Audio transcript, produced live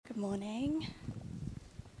Morning.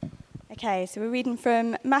 Okay, so we're reading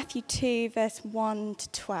from Matthew 2, verse 1 to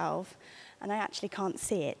 12. And I actually can't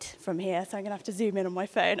see it from here, so I'm going to have to zoom in on my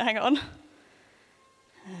phone. Hang on.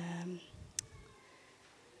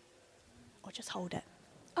 Or just hold it.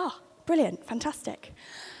 Oh, brilliant. Fantastic.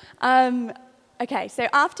 Okay, so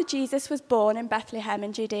after Jesus was born in Bethlehem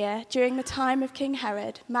in Judea, during the time of King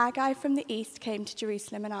Herod, Magi from the east came to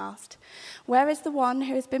Jerusalem and asked, "Where is the one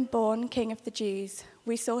who has been born King of the Jews?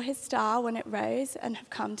 We saw his star when it rose and have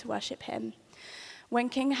come to worship him." When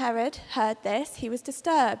King Herod heard this, he was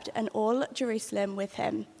disturbed, and all Jerusalem with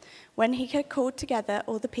him. When he had called together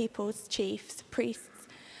all the people's chiefs, priests,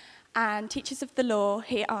 and teachers of the law,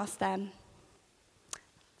 he asked them,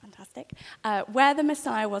 where the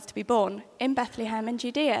Messiah was to be born. "In Bethlehem in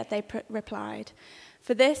Judea," they replied.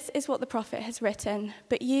 "For this is what the prophet has written,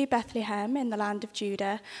 but you, Bethlehem, in the land of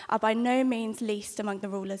Judah, are by no means least among the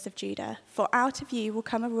rulers of Judah, for out of you will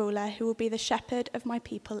come a ruler who will be the shepherd of my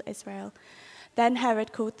people Israel." Then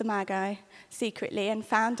Herod called the Magi secretly and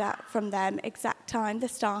found out from them exact time the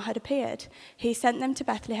star had appeared. He sent them to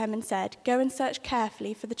Bethlehem and said, "Go and search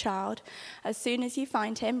carefully for the child. As soon as you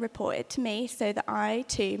find him, report it to me so that I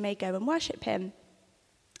too may go and worship him."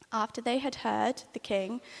 After they had heard the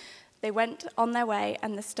king, they went on their way,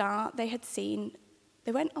 and the star they had seen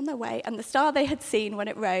when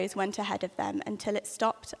it rose went ahead of them until it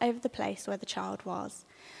stopped over the place where the child was.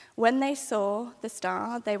 When they saw the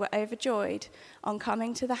star, they were overjoyed. On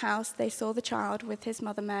coming to the house, they saw the child with his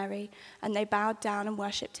mother Mary, and they bowed down and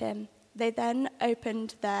worshipped him. They then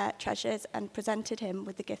opened their treasures and presented him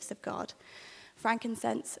with the gifts of gold,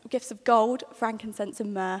 frankincense,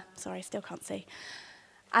 and myrrh. Sorry, still can't see.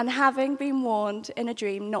 And having been warned in a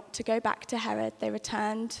dream not to go back to Herod, they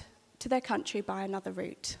returned to their country by another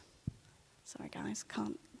route. Sorry, guys,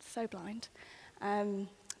 so blind.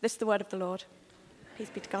 This is the word of the Lord. Peace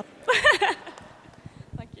be to God.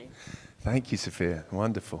 Thank you. Thank you, Sophia.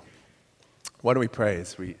 Wonderful. Why don't we pray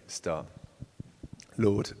as we start?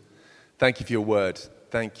 Lord, thank you for your word.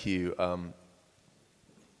 Thank you,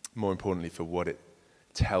 more importantly, for what it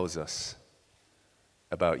tells us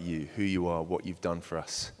about you, who you are, what you've done for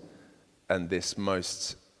us, and this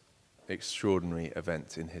most extraordinary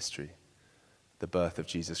event in history, the birth of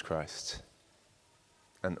Jesus Christ,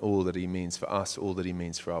 and all that he means for us, all that he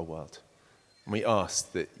means for our world. And we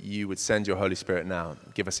ask that you would send your Holy Spirit now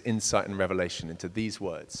and give us insight and revelation into these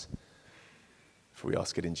words. For we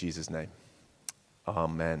ask it in Jesus' name.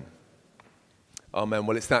 Amen. Amen.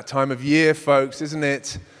 Well, it's that time of year, folks, isn't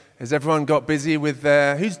it? Has everyone got busy with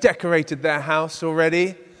who's decorated their house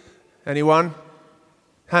already? Anyone?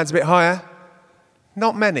 Hands a bit higher.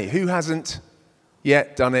 Not many. Who hasn't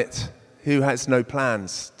yet done it? Who has no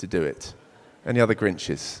plans to do it? Any other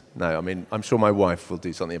Grinches? No, I mean, I'm sure my wife will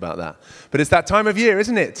do something about that. But it's that time of year,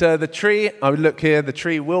 isn't it? The tree, I would look here, the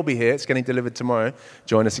tree will be here. It's getting delivered tomorrow.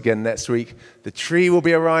 Join us again next week. The tree will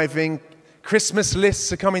be arriving. Christmas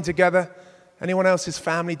lists are coming together. Anyone else's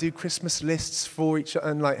family do Christmas lists for each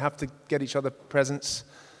other and have to get each other presents?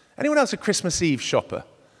 Anyone else a Christmas Eve shopper?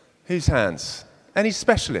 Whose hands? Any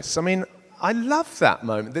specialists? I mean, I love that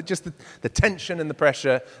moment, that just the tension and the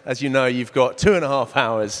pressure. As you know, you've got 2.5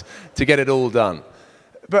 hours to get it all done.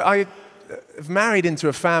 But I have married into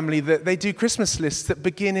a family that they do Christmas lists that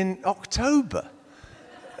begin in October.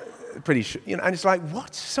 Pretty sure, and it's like,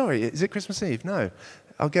 what? Sorry, is it Christmas Eve? No,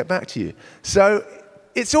 I'll get back to you. So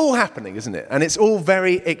it's all happening, isn't it? And it's all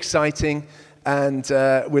very exciting, and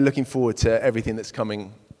we're looking forward to everything that's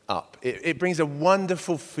coming up. It brings a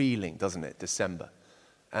wonderful feeling, doesn't it, December?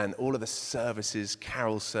 And all of the services,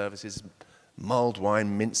 carol services, mulled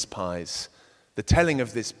wine, mince pies, the telling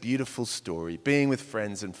of this beautiful story, being with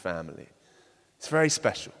friends and family. It's very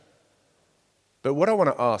special. But what I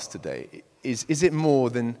want to ask today is it more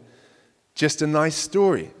than just a nice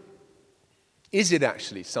story? Is it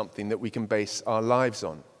actually something that we can base our lives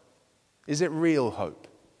on? Is it real hope?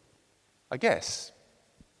 I guess.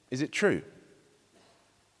 Is it true?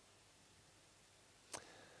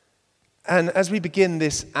 And as we begin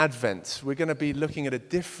this Advent, we're going to be looking at a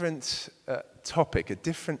different topic, a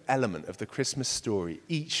different element of the Christmas story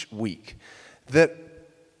each week that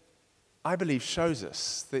I believe shows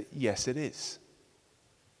us that, yes, it is.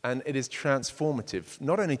 And it is transformative,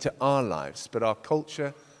 not only to our lives, but our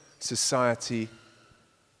culture, society,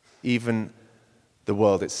 even the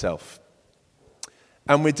world itself.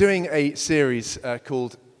 And we're doing a series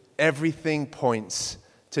called Everything Points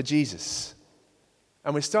to Jesus.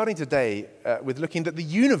 And we're starting today with looking at the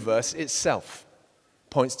universe itself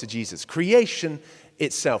points to Jesus. Creation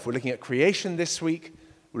itself. We're looking at creation this week.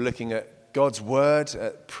 We're looking at God's word,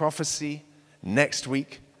 prophecy next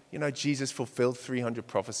week. You know, Jesus fulfilled 300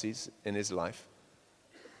 prophecies in his life.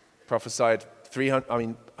 Prophesied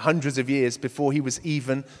hundreds of years before he was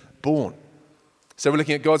even born. So we're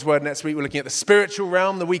looking at God's word next week. We're looking at the spiritual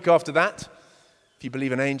realm the week after that. If you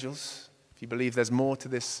believe in angels, if you believe there's more to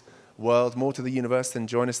this world, more to the universe, then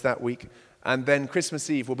join us that week. And then Christmas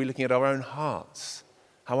Eve, we'll be looking at our own hearts,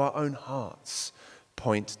 how our own hearts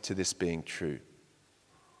point to this being true.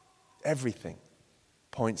 Everything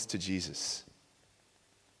points to Jesus.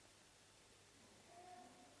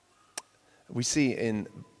 We see in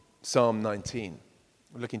Psalm 19,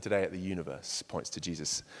 we're looking today at the universe, points to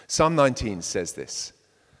Jesus. Psalm 19 says this: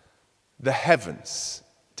 "The heavens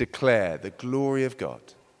declare the glory of God.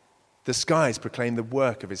 The skies proclaim the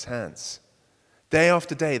work of his hands. Day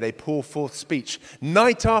after day they pour forth speech.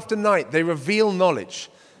 Night after night they reveal knowledge.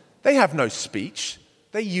 They have no speech.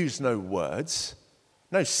 They use no words.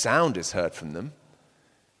 No sound is heard from them.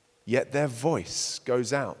 Yet their voice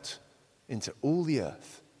goes out into all the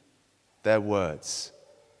earth, their words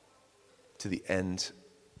to the end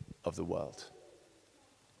of the world."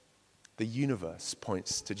 The universe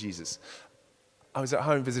points to Jesus. I was at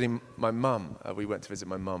home visiting my mum. We went to visit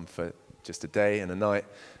my mum for just a day and a night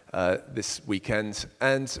this weekend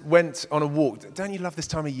and went on a walk. Don't you love this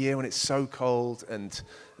time of year when it's so cold and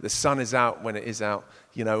the sun is out when it is out,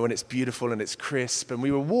 you know, when it's beautiful and it's crisp? And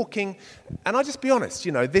we were walking, and I'll just be honest,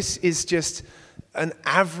 you know, this is just an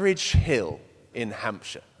average hill in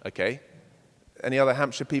Hampshire, okay? Any other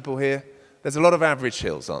Hampshire people here? There's a lot of average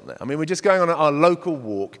hills, aren't there? I mean, we're just going on our local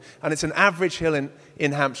walk, and it's an average hill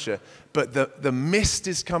in Hampshire, but the mist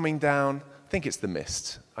is coming down. I think it's the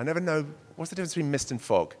mist. I never know. What's the difference between mist and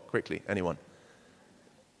fog? Quickly, anyone?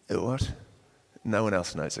 What? No one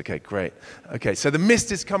else knows. Okay, great. Okay, so the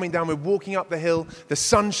mist is coming down. We're walking up the hill. The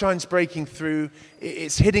sunshine's breaking through.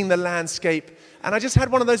 It's hitting the landscape. And I just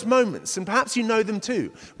had one of those moments, and perhaps you know them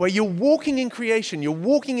too, where you're walking in creation, you're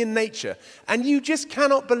walking in nature, and you just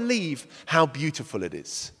cannot believe how beautiful it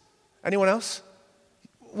is. Anyone else?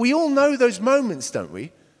 We all know those moments, don't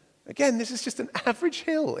we? Again, this is just an average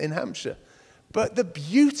hill in Hampshire. But the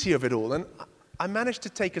beauty of it all, and I managed to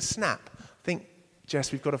take a snap. I think,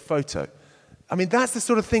 Jess, we've got a photo. I mean, that's the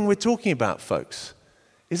sort of thing we're talking about, folks.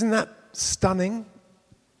 Isn't that stunning,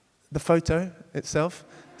 the photo itself?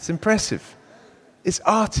 It's impressive. It's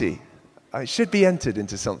arty. It should be entered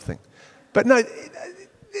into something. But no,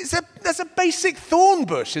 that's a basic thorn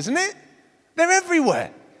bush, isn't it? They're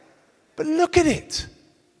everywhere. But look at it.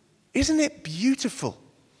 Isn't it beautiful?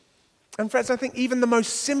 And friends, I think even the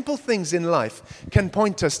most simple things in life can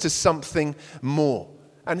point us to something more.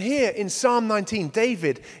 And here in Psalm 19,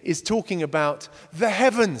 David is talking about the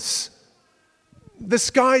heavens, the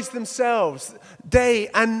skies themselves, day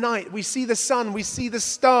and night. We see the sun, we see the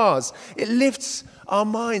stars. It lifts our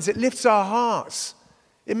minds, it lifts our hearts.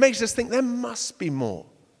 It makes us think there must be more.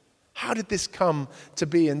 How did this come to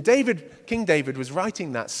be? And King David was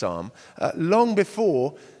writing that psalm long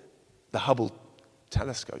before the Hubble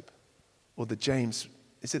telescope or the James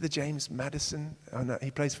Madison? Oh no,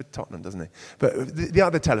 he plays for Tottenham, doesn't he? But the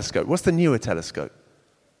other telescope, what's the newer telescope?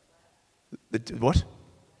 What?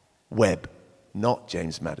 Webb, not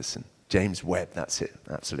James Madison. James Webb, that's it,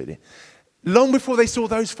 absolutely. Long before they saw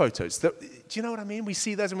those photos, do you know what I mean? We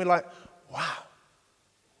see those and we're like, wow,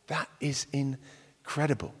 that is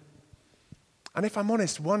incredible. And if I'm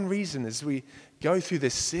honest, one reason as we go through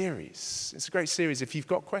this series, it's a great series if you've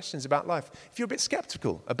got questions about life, if you're a bit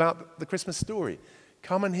skeptical about the Christmas story,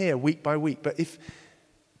 come and hear week by week. But if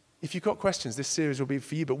you've got questions, this series will be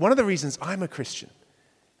for you. But one of the reasons I'm a Christian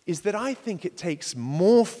is that I think it takes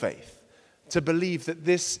more faith to believe that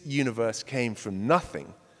this universe came from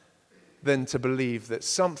nothing than to believe that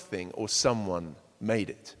something or someone made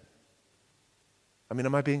it. I mean,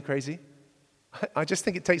 am I being crazy? I just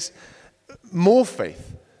think it takes more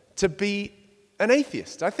faith to be an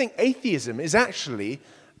atheist. I think atheism is actually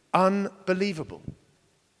unbelievable.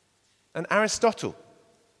 And Aristotle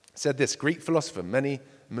said this, Greek philosopher many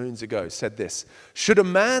moons ago said this: should a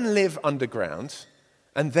man live underground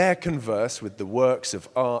and there converse with the works of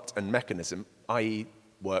art and mechanism, i.e.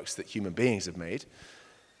 works that human beings have made,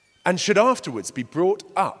 and should afterwards be brought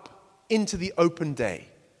up into the open day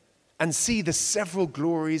and see the several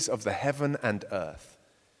glories of the heaven and earth,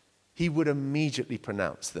 he would immediately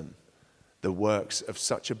pronounce them the works of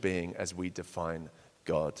such a being as we define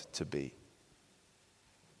God to be.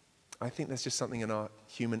 I think there's just something in our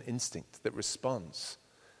human instinct that responds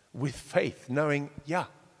with faith, knowing, yeah,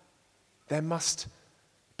 there must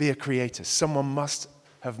be a creator. Someone must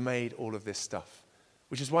have made all of this stuff.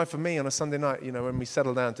 Which is why for me on a Sunday night, you know, when we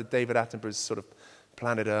settle down to David Attenborough's sort of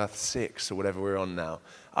Planet Earth 6 or whatever we're on now,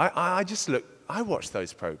 I I watch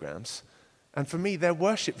those programs, and for me, they're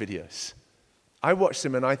worship videos. I watch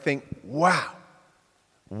them and I think, wow,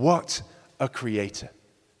 what a creator.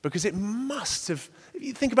 Because it must have, if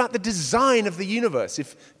you think about the design of the universe,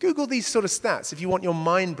 if Google these sort of stats, if you want your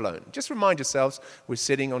mind blown, just remind yourselves, we're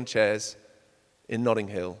sitting on chairs in Notting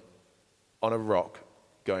Hill on a rock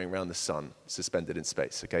going around the sun, suspended in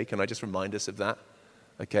space, okay? Can I just remind us of that?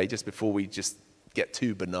 Okay, just before we just get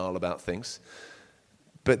too banal about things.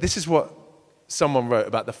 But this is what someone wrote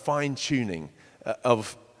about the fine-tuning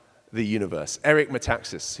of the universe. Eric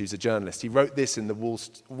Metaxas, who's a journalist, he wrote this in the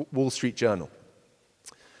Wall Street Journal.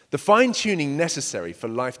 The fine-tuning necessary for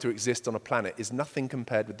life to exist on a planet is nothing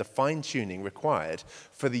compared with the fine-tuning required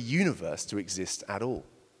for the universe to exist at all.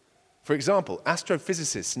 For example,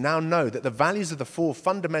 astrophysicists now know that the values of the four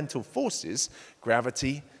fundamental forces,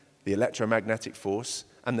 gravity, the electromagnetic force,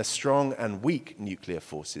 and the strong and weak nuclear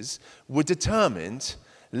forces, were determined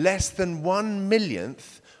less than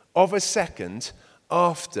 1/1,000,000th of a second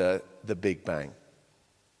after the Big Bang.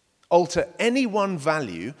 Alter any one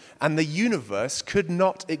value and the universe could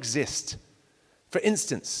not exist. For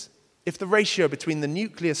instance, if the ratio between the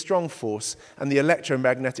nuclear strong force and the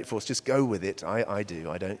electromagnetic force, just go with it, I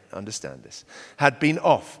don't understand this, had been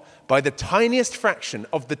off by the tiniest fraction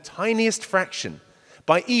of the tiniest fraction,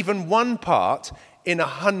 by even 1 part in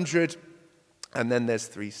 100, and then there's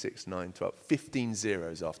 3, 6, 9, 12, 15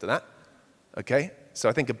 zeros after that. Okay? So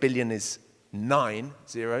I think a billion is 9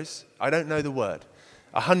 zeros. I don't know the word.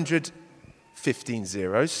 115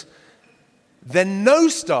 zeros. Then no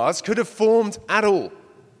stars could have formed at all.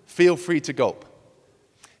 Feel free to gulp.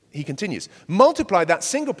 He continues, multiply that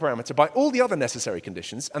single parameter by all the other necessary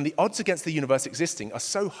conditions, and the odds against the universe existing are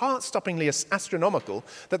so heart-stoppingly astronomical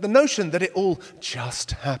that the notion that it all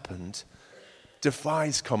just happened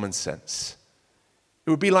defies common sense. It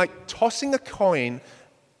would be like tossing a coin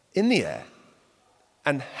in the air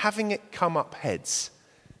and having it come up heads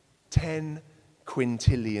 10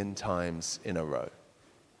 quintillion times in a row.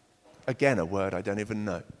 Again, a word I don't even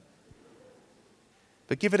know.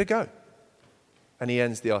 But give it a go. And he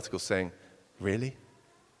ends the article saying, really?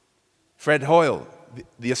 Fred Hoyle,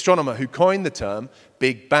 the astronomer who coined the term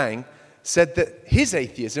Big Bang, said that his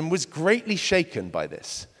atheism was greatly shaken by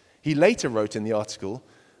this. He later wrote in the article,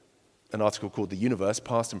 an article called The Universe,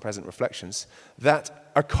 Past and Present Reflections,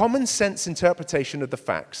 that a common sense interpretation of the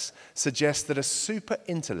facts suggests that a super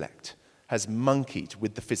intellect has monkeyed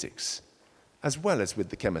with the physics, as well as with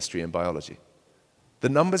the chemistry and biology. The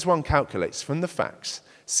numbers one calculates from the facts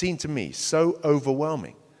seem to me so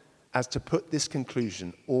overwhelming as to put this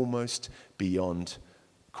conclusion almost beyond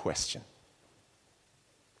question.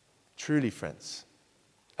 Truly, friends,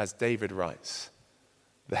 as David writes,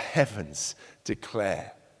 the heavens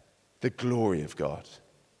declare the glory of God.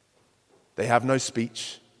 They have no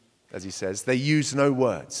speech, as he says. They use no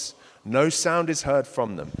words. No sound is heard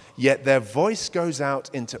from them. Yet their voice goes out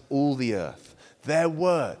into all the earth. Their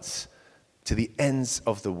words to the ends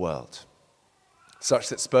of the world. Such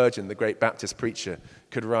that Spurgeon, the great Baptist preacher,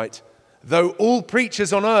 could write, though all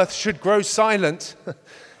preachers on earth should grow silent,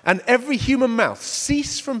 and every human mouth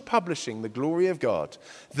cease from publishing the glory of God,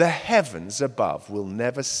 the heavens above will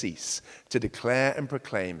never cease to declare and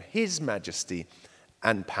proclaim his majesty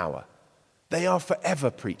and power. They are forever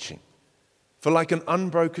preaching. For like an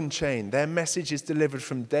unbroken chain, their message is delivered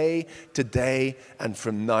from day to day and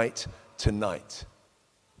from night to night.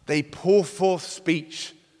 They pour forth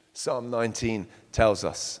speech, Psalm 19 tells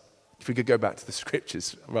us. If we could go back to the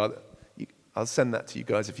scriptures, rather, I'll send that to you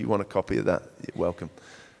guys if you want a copy of that. You're welcome.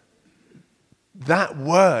 That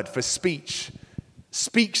word for speech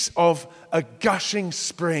speaks of a gushing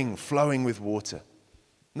spring flowing with water.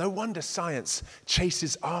 No wonder science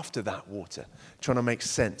chases after that water, trying to make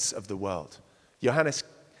sense of the world. Johannes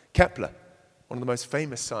Kepler, one of the most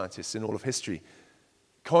famous scientists in all of history,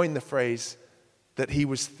 coined the phrase that he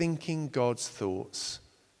was thinking God's thoughts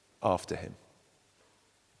after him.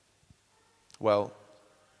 Well,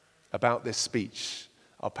 about this speech,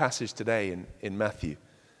 our passage today in Matthew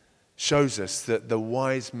shows us that the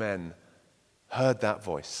wise men heard that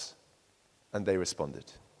voice and they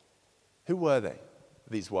responded. Who were they,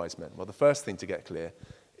 these wise men? Well, the first thing to get clear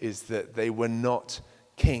is that they were not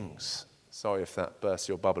kings. Sorry if that bursts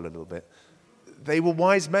your bubble a little bit. They were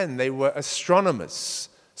wise men. They were astronomers,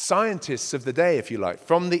 scientists of the day, if you like,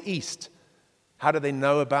 from the East. How did they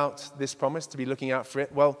know about this promise, to be looking out for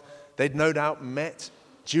it? Well, they'd no doubt met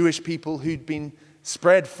Jewish people who'd been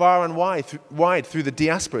spread far and wide through the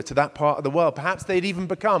diaspora to that part of the world. Perhaps they'd even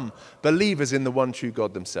become believers in the one true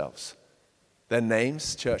God themselves. Their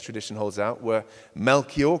names, church tradition holds out, were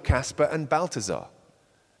Melchior, Caspar, and Balthazar.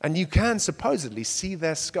 And you can supposedly see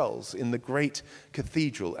their skulls in the great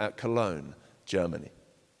cathedral at Cologne, Germany.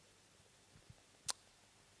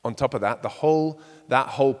 On top of that, that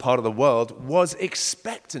whole part of the world was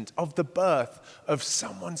expectant of the birth of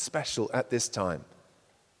someone special at this time.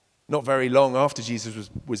 Not very long after Jesus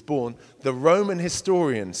was born, the Roman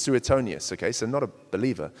historian Suetonius, so not a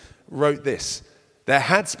believer, wrote this: "There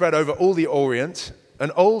had spread over all the Orient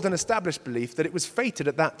an old and established belief that it was fated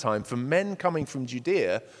at that time for men coming from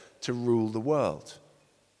Judea to rule the world."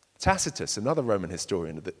 Tacitus, another Roman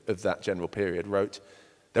historian of that general period, wrote,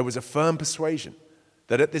 "There was a firm persuasion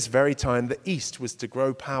that at this very time the East was to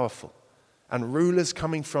grow powerful, and rulers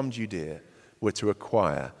coming from Judea were to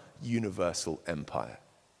acquire universal empire."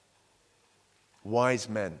 Wise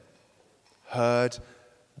men heard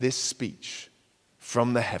this speech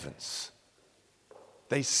from the heavens.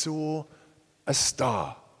 They saw a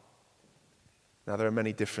star. Now, there are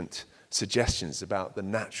many different suggestions about the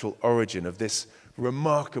natural origin of this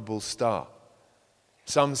remarkable star.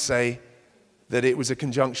 Some say that it was a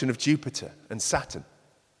conjunction of Jupiter and Saturn.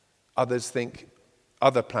 Others think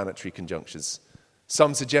other planetary conjunctions.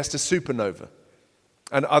 Some suggest a supernova,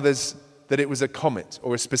 and others that it was a comet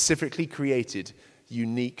or a specifically created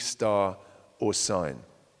unique star or sign.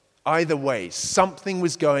 Either way, something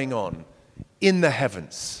was going on in the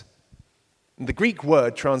heavens. The Greek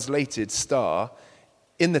word translated star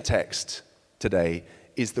in the text today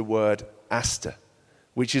is the word aster,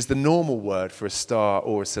 which is the normal word for a star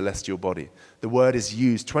or a celestial body. The word is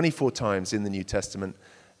used 24 times in the New Testament,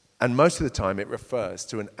 and most of the time it refers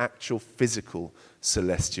to an actual physical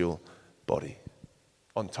celestial body.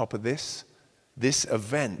 On top of this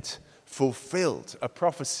event fulfilled a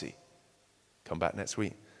prophecy. Come back next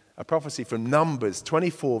week. A prophecy from Numbers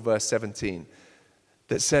 24, verse 17,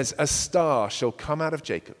 that says, "A star shall come out of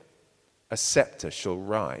Jacob, a scepter shall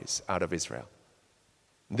rise out of Israel."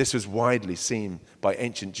 And this was widely seen by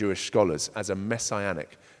ancient Jewish scholars as a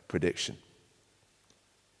messianic prediction.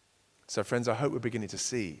 So friends, I hope we're beginning to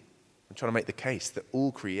see, I'm trying to make the case that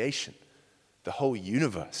all creation, the whole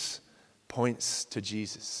universe, points to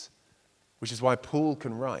Jesus. Which is why Paul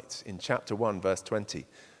can write in chapter 1, verse 20,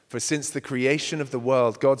 "For since the creation of the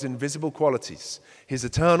world, God's invisible qualities, his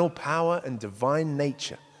eternal power and divine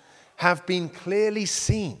nature, have been clearly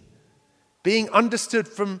seen, being understood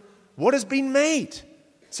from what has been made,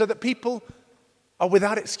 so that people are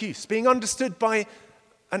without excuse, being understood by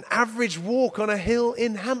an average walk on a hill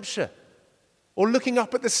in Hampshire, or looking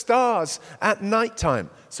up at the stars at nighttime,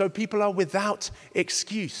 so people are without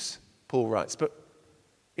excuse," Paul writes. But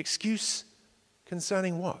excuse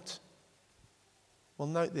concerning what? Well,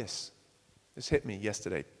 note this. This hit me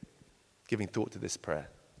yesterday, giving thought to this prayer,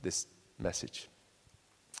 this message.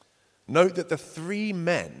 Note that the three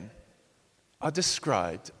men are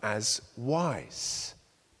described as wise.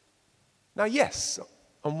 Now, yes,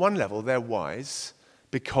 on one level, they're wise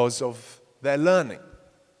because of their learning,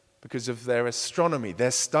 because of their astronomy,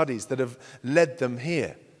 their studies that have led them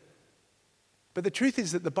here. But the truth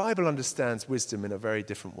is that the Bible understands wisdom in a very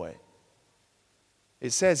different way.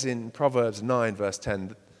 It says in Proverbs 9, verse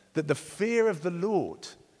 10, that the fear of the Lord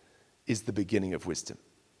is the beginning of wisdom.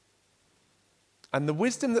 And the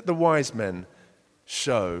wisdom that the wise men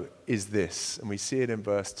show is this, and we see it in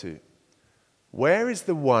verse 2. "Where is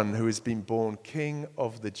the one who has been born King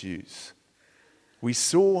of the Jews? We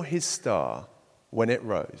saw his star when it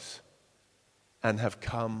rose and have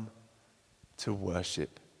come to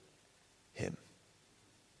worship him."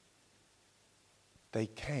 They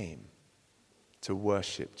came to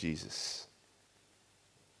worship Jesus.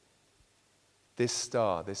 This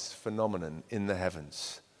star, this phenomenon in the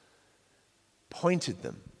heavens, pointed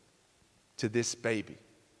them to this baby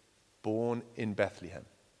born in Bethlehem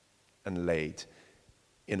and laid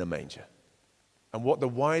in a manger. And what the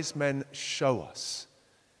wise men show us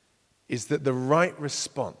is that the right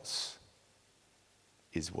response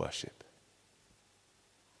is worship.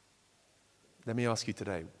 Let me ask you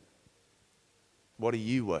today, what are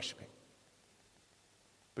you worshiping?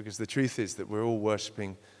 Because the truth is that we're all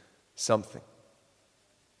worshiping something,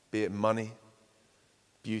 be it money,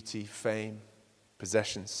 beauty, fame,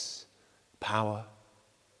 possessions, power,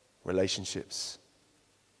 relationships.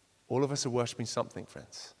 All of us are worshiping something,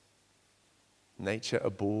 friends. Nature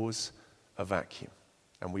abhors a vacuum,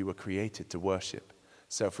 and we were created to worship.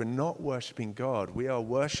 So if we're not worshiping God, we are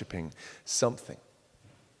worshiping something.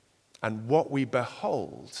 And what we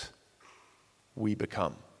behold, we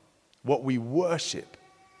become. What we worship,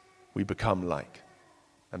 we become like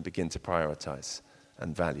and begin to prioritize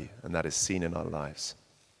and value. And that is seen in our lives.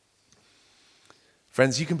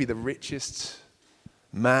 Friends, you can be the richest,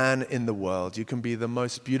 man in the world. You can be the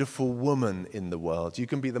most beautiful woman in the world. You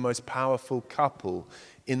can be the most powerful couple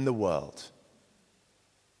in the world.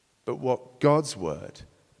 But what God's word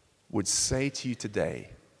would say to you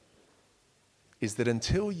today is that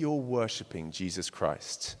until you're worshiping Jesus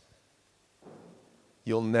Christ,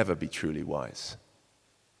 you'll never be truly wise.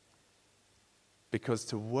 Because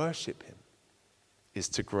to worship him is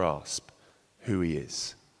to grasp who he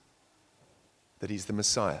is. That he's the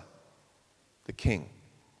Messiah, the King,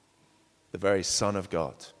 the very Son of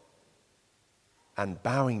God. And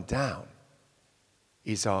bowing down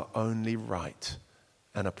is our only right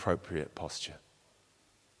and appropriate posture.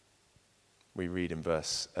 We read in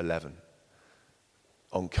verse 11,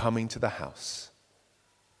 on coming to the house,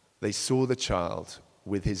 they saw the child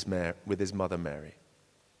with his mother Mary,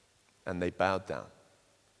 and they bowed down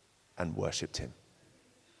and worshipped him.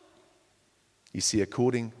 You see,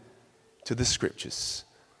 according to the scriptures,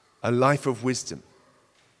 a life of wisdom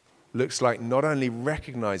looks like not only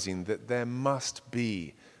recognizing that there must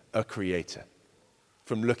be a creator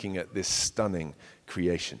from looking at this stunning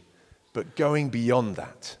creation, but going beyond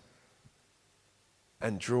that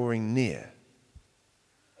and drawing near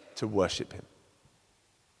to worship him.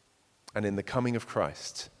 And in the coming of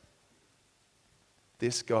Christ,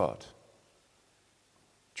 this God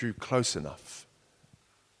drew close enough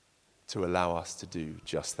to allow us to do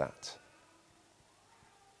just that.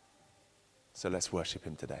 So let's worship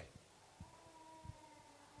him today.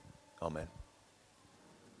 Amen.